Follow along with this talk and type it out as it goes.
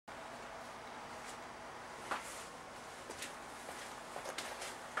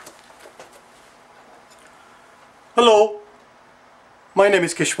Hello, my name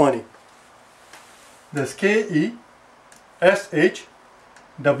is Keshwani. That's K-E-S-H-W-A-N-I,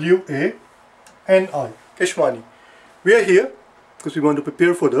 Keshwani. We are here because we want to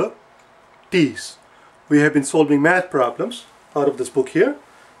prepare for the TEAS. We have been solving math problems out of this book here,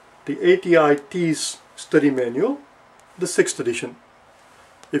 the ATI TEAS Study Manual, the 6th edition.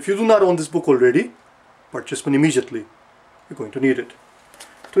 If you do not own this book already, purchase one immediately. You're going to need it.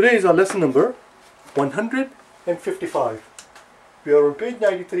 Today is our lesson number 155. We are on page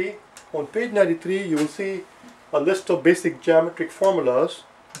 93. On page 93 you will see a list of basic geometric formulas,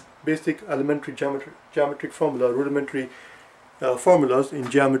 basic elementary geometric formula, rudimentary formulas in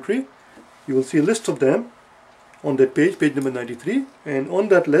geometry. You will see a list of them on that page, page number 93, and on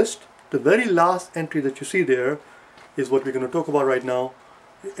that list the very last entry that you see there is what we're going to talk about right now,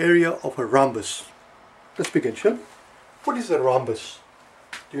 the area of a rhombus. Let's begin, shall we? What is a rhombus?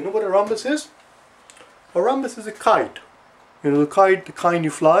 Do you know what a rhombus is? A rhombus is a kite. You know the kite, the kind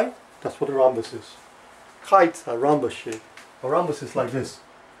you fly? That's what a rhombus is. Kites are rhombus shaped. A rhombus is like this.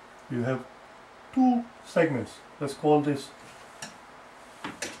 You have two segments. Let's call this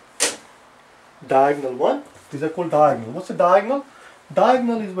diagonal one. These are called diagonal. What's a diagonal?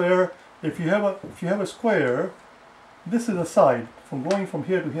 Diagonal is where if you have a square, this is a side. Going from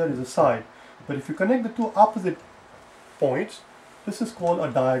here to here is a side. But if you connect the two opposite points, this is called a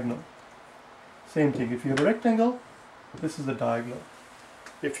diagonal. Same thing. If you have a rectangle, this is the diagonal.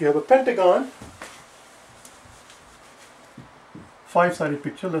 If you have a pentagon, five-sided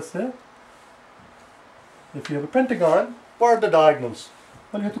picture, let's say. If you have a pentagon, what are the diagonals?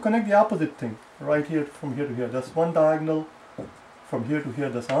 Well, you have to connect the opposite thing. Right here, from here to here. That's one diagonal. From here to here,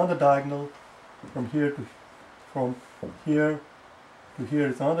 that's another diagonal. From here to here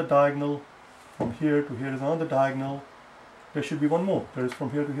is another diagonal. From here to here is another diagonal. There should be one more. There is from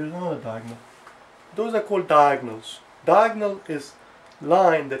here to here is another diagonal. Those are called diagonals. Diagonal is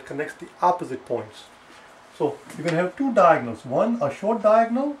line that connects the opposite points. So you can have two diagonals. One, a short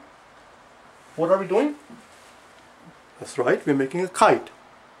diagonal. What are we doing? That's right, we're making a kite.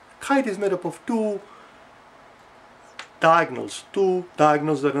 Kite is made up of two diagonals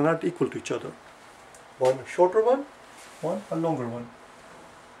that are not equal to each other. One a shorter one a longer one.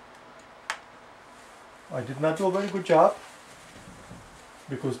 I did not do a very good job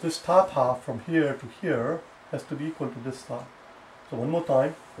because this top half from here to here has to be equal to this side. So one more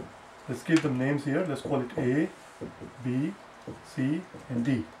time, let's give them names here. Let's call it A, B, C and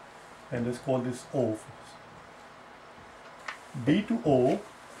D, and let's call this O first. B to O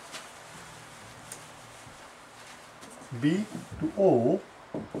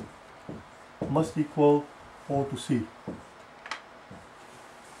must equal O to C.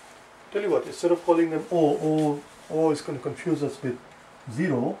 Tell you what, instead of calling them O is going to confuse us with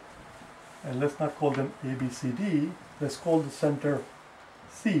 0, and let's not call them A, B, C, D. Let's call the center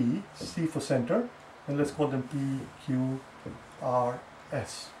C for center, and let's call them P, Q, R,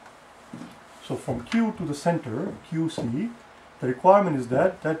 S. So from Q to the center, QC, the requirement is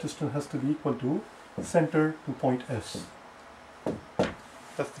that distance has to be equal to center to point S.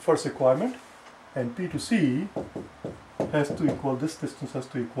 That's the first requirement. And P to C has to equal, this distance has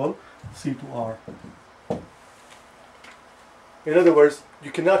to equal C to R. In other words, you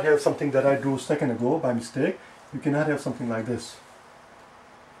cannot have something that I drew a second ago by mistake. You cannot have something like this.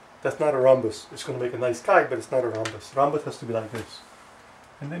 That's not a rhombus. It's going to make a nice kite, but it's not a rhombus. Rhombus has to be like this.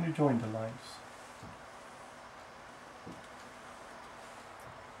 And then you join the lines.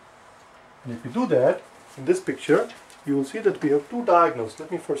 And if you do that, in this picture, you will see that we have two diagonals. Let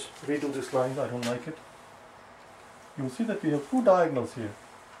me first redo this line. I don't like it. You will see that we have two diagonals here.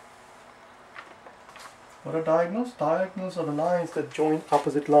 What are diagonals? Diagonals are the lines that join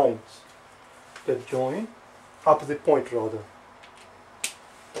opposite lines. That join opposite point rather.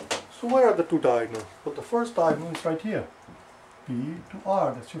 So where are the two diagonals? Well, the first diagonal is right here. P to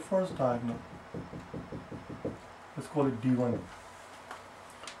R, that's your first diagonal. Let's call it D1.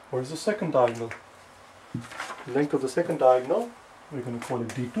 Where is the second diagonal? The length of the second diagonal, we're going to call it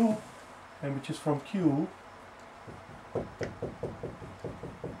D2, and which is from Q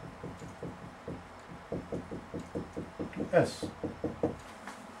to S.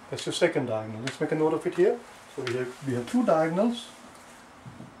 That's your second diagonal. Let's make a note of it here. So we have two diagonals.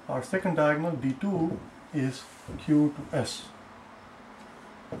 Our second diagonal, D2, is Q to S.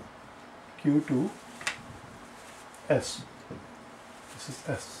 Q to S. This is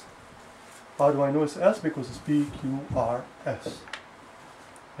S. How do I know it's S? Because it's P, Q, R, S.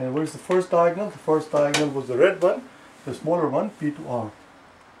 And where's the first diagonal? The first diagonal was the red one, the smaller one, P to R.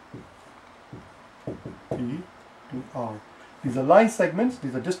 P to R. These are line segments,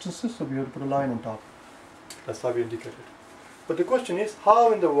 these are distances, so we have to put a line on top. That's how we indicate it. But the question is,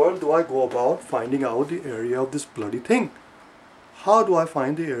 how in the world do I go about finding out the area of this bloody thing? How do I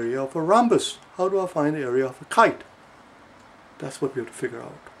find the area of a rhombus? How do I find the area of a kite? That's what we have to figure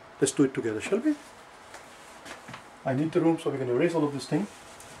out. Let's do it together, shall we? I need the room so we can erase all of this thing.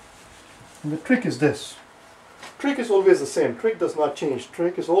 And the trick is this. Trick is always the same. Trick does not change.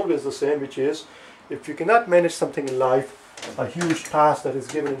 Trick is always the same, which is, if you cannot manage something in life, a huge task that is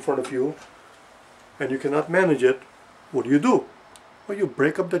given in front of you, and you cannot manage it, what do? Well, you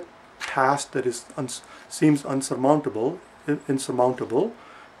break up the task that is seems insurmountable.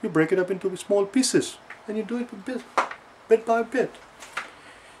 You break it up into small pieces, and you do it bit by bit.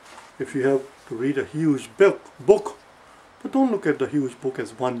 If you have to read a huge book, but don't look at the huge book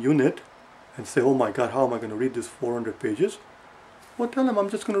as one unit and say, oh my God, how am I going to read this 400 pages? Well, tell them I'm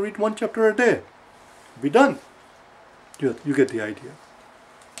just going to read one chapter a day. Be done. You get the idea.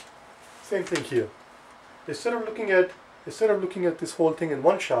 Same thing here. Instead of looking at this whole thing in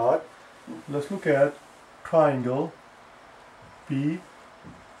one shot, let's look at triangle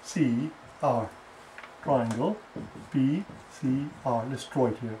PCR. Triangle PCR. Let's draw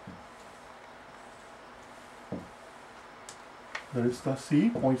it here. There is the C,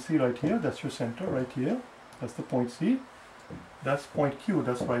 point C right here. That's your center right here. That's the point C. That's point Q.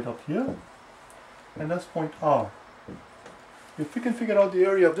 That's right up here. And that's point R. If we can figure out the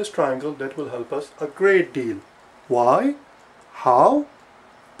area of this triangle, that will help us a great deal. Why? How?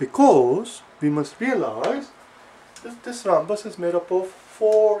 Because we must realize this rhombus is made up of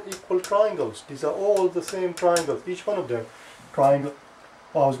 4 equal triangles. These are all the same triangles, each one of them. Triangle,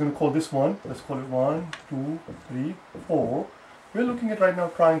 I was going to call this one, let's call it 1, 2, 3, 4. We're looking at right now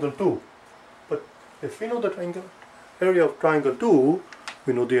triangle 2. But if we know the area of triangle 2,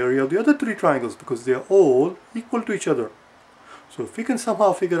 we know the area of the other 3 triangles because they are all equal to each other. So if we can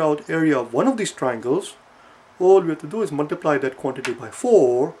somehow figure out area of one of these triangles, all we have to do is multiply that quantity by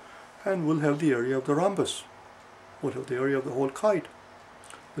 4 and we'll have the area of the rhombus. We'll have the area of the whole kite.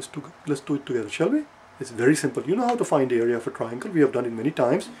 Let's do it together, shall we? It's very simple. You know how to find the area of a triangle. We have done it many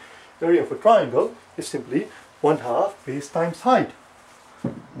times. The area of a triangle is simply 1/2 base times height.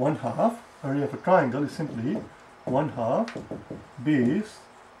 1/2 area of a triangle is simply 1/2 base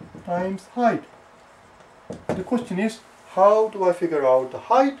times height. The question is, how do I figure out the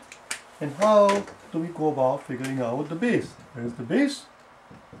height and how do we go about figuring out the base? There's the base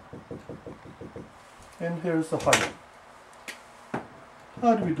and here's the height.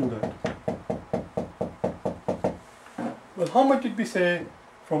 How do we do that? Well, how much did we say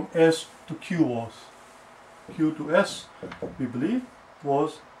from S to Q was? Q to S, we believe,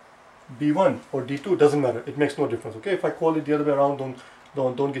 was D1 or D2, doesn't matter, it makes no difference, okay? If I call it the other way around,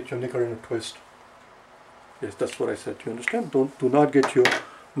 don't get your knicker in a twist. Yes, that's what I said, you understand? Do not get your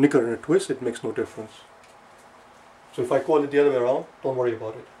knicker in a twist, it makes no difference. So if I call it the other way around, don't worry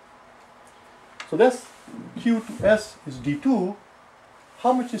about it. So that's Q to S is D2.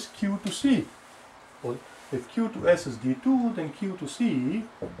 How much is Q to C? Well, if Q to S is D2, then Q to C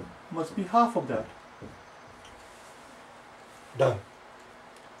must be half of that. Done.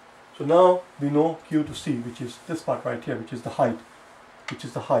 So now we know Q to C, which is this part right here, which is the height. Which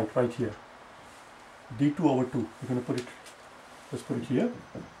is the height right here. D2 over 2. We're going to put it, let's put it here.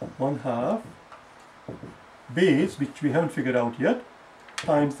 1/2 base, which we haven't figured out yet,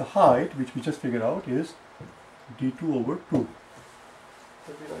 times the height, which we just figured out, is D2 over 2.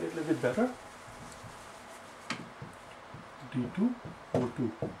 Let me write it a little bit better. D2 over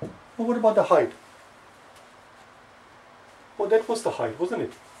 2. Well, what about the height? Oh, that was the height, wasn't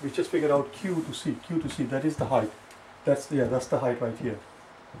it? We just figured out Q to C. Q to C, that is the height. That's the height right here.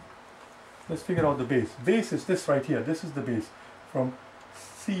 Let's figure out the base. Base is this right here. This is the base from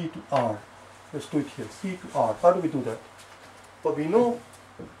C to R. Let's do it here. C to R. How do we do that? Well, we know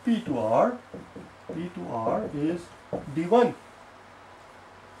P to R. P to R is D1.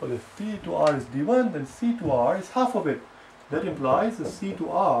 Well, if P to R is D1, then C to R is half of it. That implies the C to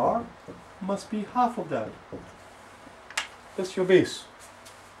R must be half of that. That's your base.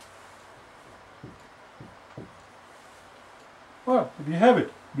 Well, we have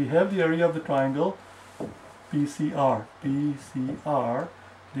it. We have the area of the triangle PCR. PCR.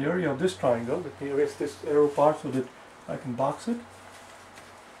 The area of this triangle. Let me erase this arrow part so that I can box it.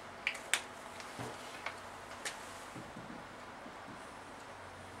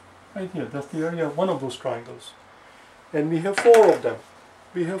 Right here. That's the area of one of those triangles. And we have 4 of them.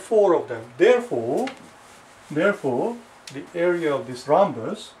 We have 4 of them. Therefore, the area of this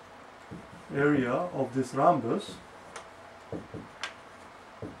rhombus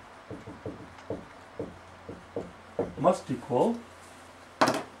must equal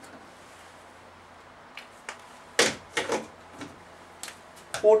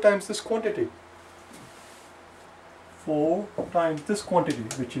 4 times this quantity. 4 times this quantity,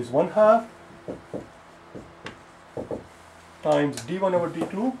 which is 1/2 times d1 over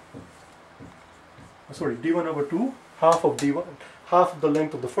d2, sorry, d1 over 2, half of d1, half of the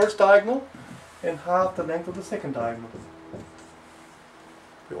length of the first diagonal and half the length of the second diagonal.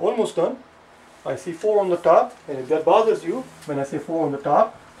 We're almost done. I see 4 on the top, and if that bothers you, when I say 4 on the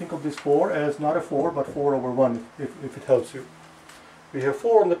top, think of this 4 as not a 4 but 4 over 1 if it helps you. We have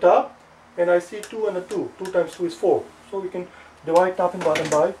 4 on the top, and I see 2 and a 2. 2 times 2 is 4. So we can divide top and bottom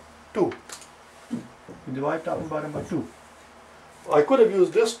by 2. We divide top and bottom by 2. I could have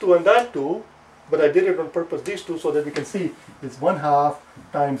used this 2 and that 2, but I did it on purpose, these two, so that we can see it's 1/2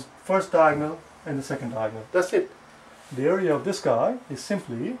 times first diagonal and the second diagonal. That's it. The area of this guy is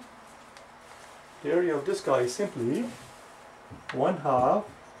simply 1/2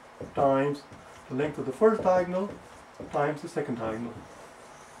 times the length of the first diagonal times the second diagonal.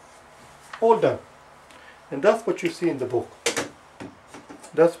 All done. And that's what you see in the book.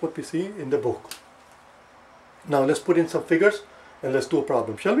 That's what we see in the book. Now let's put in some figures and let's do a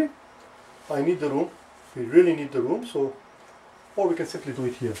problem, shall we? I need the room. We really need the room, so, or we can simply do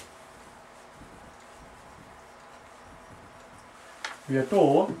it here. We are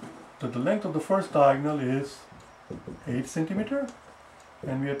told that the length of the first diagonal is 8 centimeter,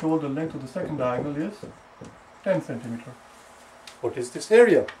 and we are told the length of the second diagonal is 10 centimeter. What is this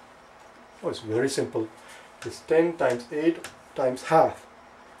area? Oh, it's very simple. It's 10 times 8 times half.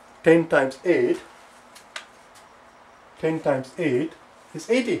 10 times 8 is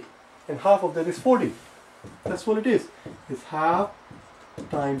 80, and half of that is 40. That's what it is. It's half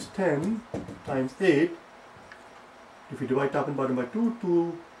times 10 times 8. If you divide top and bottom by 2,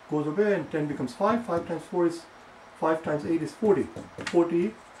 2 goes away and 10 becomes 5. 5 times 4 is 5 times 8 is 40.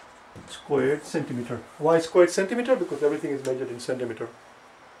 40 squared centimeter. Why squared centimeter? Because everything is measured in centimeter.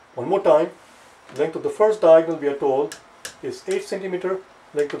 One more time. Length of the first diagonal, we are told, is 8 centimeter.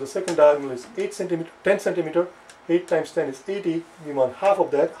 Length of the second diagonal is 8 centimeter, 10 centimeter. 8 times 10 is 80. We want half of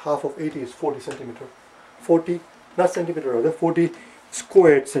that. Half of 80 is 40 centimeter. 40, not centimeter rather, 40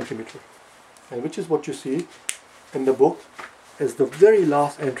 squared centimeter. And which is what you see in the book as the very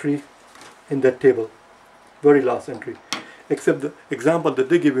last entry in that table. Very last entry. Except the example that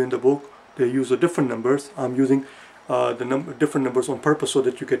they give you in the book, they use the different numbers. I'm using different numbers on purpose so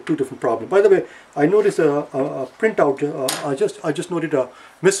that you get two different problems. By the way, I noticed a printout. I just noted a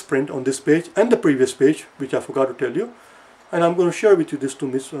misprint on this page and the previous page, which I forgot to tell you. And I'm going to share with you these two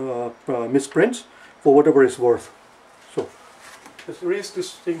misprints for whatever it's worth. So let's erase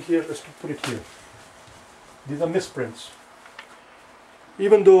this thing here. Let's put it here. These are misprints.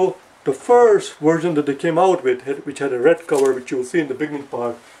 Even though the first version that they came out with, which had a red cover, which you will see in the beginning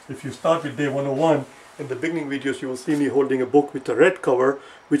part, if you start with day 101, in the beginning videos you will see me holding a book with a red cover,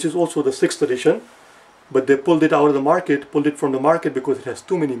 which is also the 6th edition, but they pulled it out of the market, pulled it from the market because it has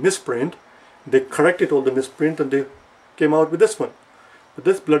too many misprint. They corrected all the misprint and they came out with this one. But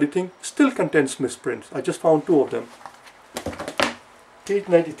this bloody thing still contains misprints. I just found 2 of them. Page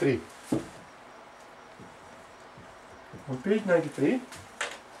 93. On page 93,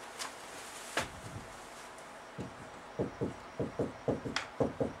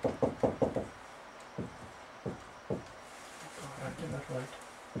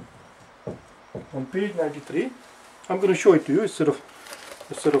 on page 93, I'm going to show it to you instead of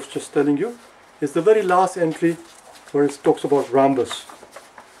just telling you. It's the very last entry where it talks about rhombus.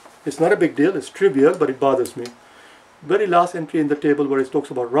 It's not a big deal, it's trivial, but it bothers me. Very last entry in the table where it talks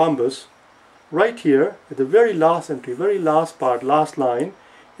about rhombus. Right here, at the very last entry, very last part, last line,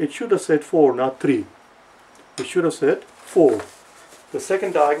 it should have said 4, not 3. It should have said 4. The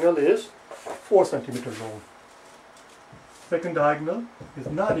second diagonal is 4 centimeters long. Second diagonal is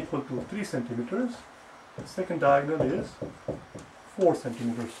not equal to 3 centimeters. The second diagonal is 4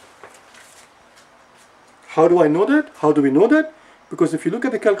 centimeters. How do I know that? How do we know that? Because if you look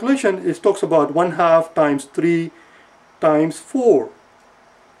at the calculation, it talks about 1/2 times 3 times 4.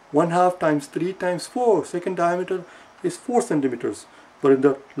 1/2 times 3 times 4. Second diameter is 4 centimeters. But in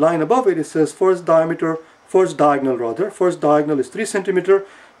the line above it, it says first diagonal is 3 centimeter,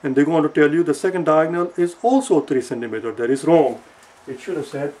 and they're going to tell you the second diagonal is also 3 centimeter. That is wrong. It should have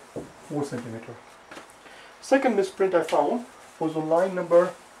said 4 centimeter. Second misprint I found was on line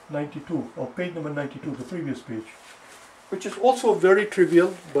number 92, or page number 92, the previous page, which is also very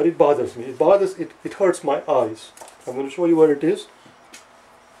trivial, but it bothers me. It hurts my eyes. I'm going to show you where it is.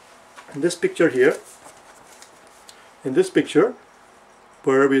 In this picture here, in this picture,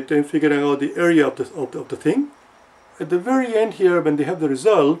 where we're figuring out the area of the thing, at the very end here, when they have the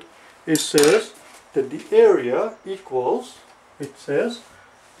result, it says that the area equals, it says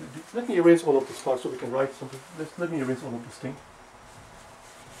Let me erase all of this part so we can write something. Let me erase all of this thing.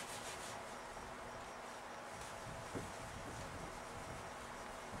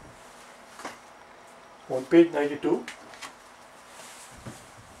 On page 92,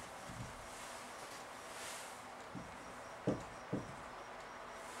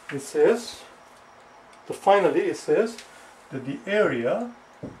 it says, finally it says that the area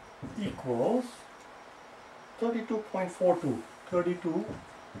equals 32.42.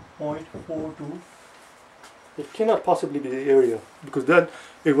 32.42. It cannot possibly be the area, because then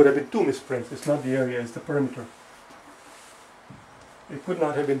it would have been two misprints. It's not the area, it's the perimeter. It could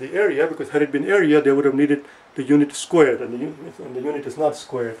not have been the area, because had it been area, they would have needed the unit squared, and the unit is not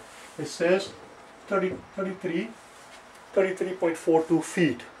squared. It says 33.42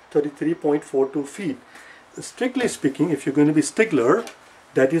 feet. 33.42 feet. Strictly speaking, if you're going to be stickler,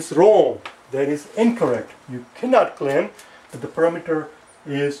 that is wrong. That is incorrect. You cannot claim that the perimeter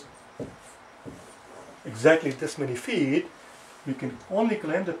is exactly this many feet. We can only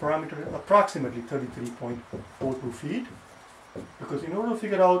claim the parameter is approximately 33.42 feet, because in order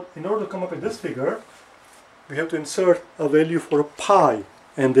to come up with this figure, we have to insert a value for a pi,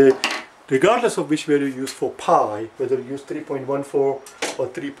 and regardless of which value you use for pi, whether you use 3.14 or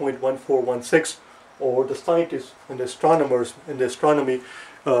 3.1416, or the scientists and the astronomers in the astronomy,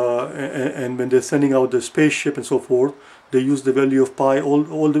 and when they're sending out the spaceship and so forth, they use the value of pi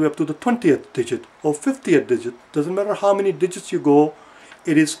all the way up to the 20th digit or 50th digit. Doesn't matter how many digits you go,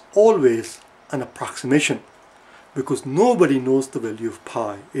 it is always an approximation, because nobody knows the value of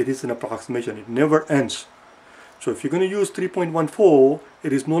pi. It is an approximation. It never ends. So if you're going to use 3.14,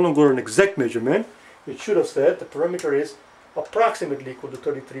 it is no longer an exact measurement. It should have said the parameter is approximately equal to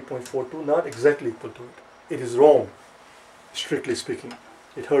 33.42, not exactly equal to it. It is wrong, strictly speaking.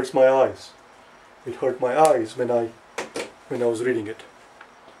 It hurts my eyes. It hurt my eyes when I was reading it.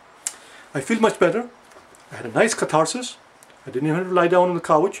 I feel much better. I had a nice catharsis. I didn't even have to lie down on the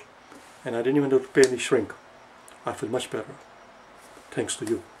couch, and I didn't even have to pay any shrink. I feel much better. Thanks to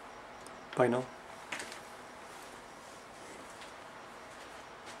you. Bye now.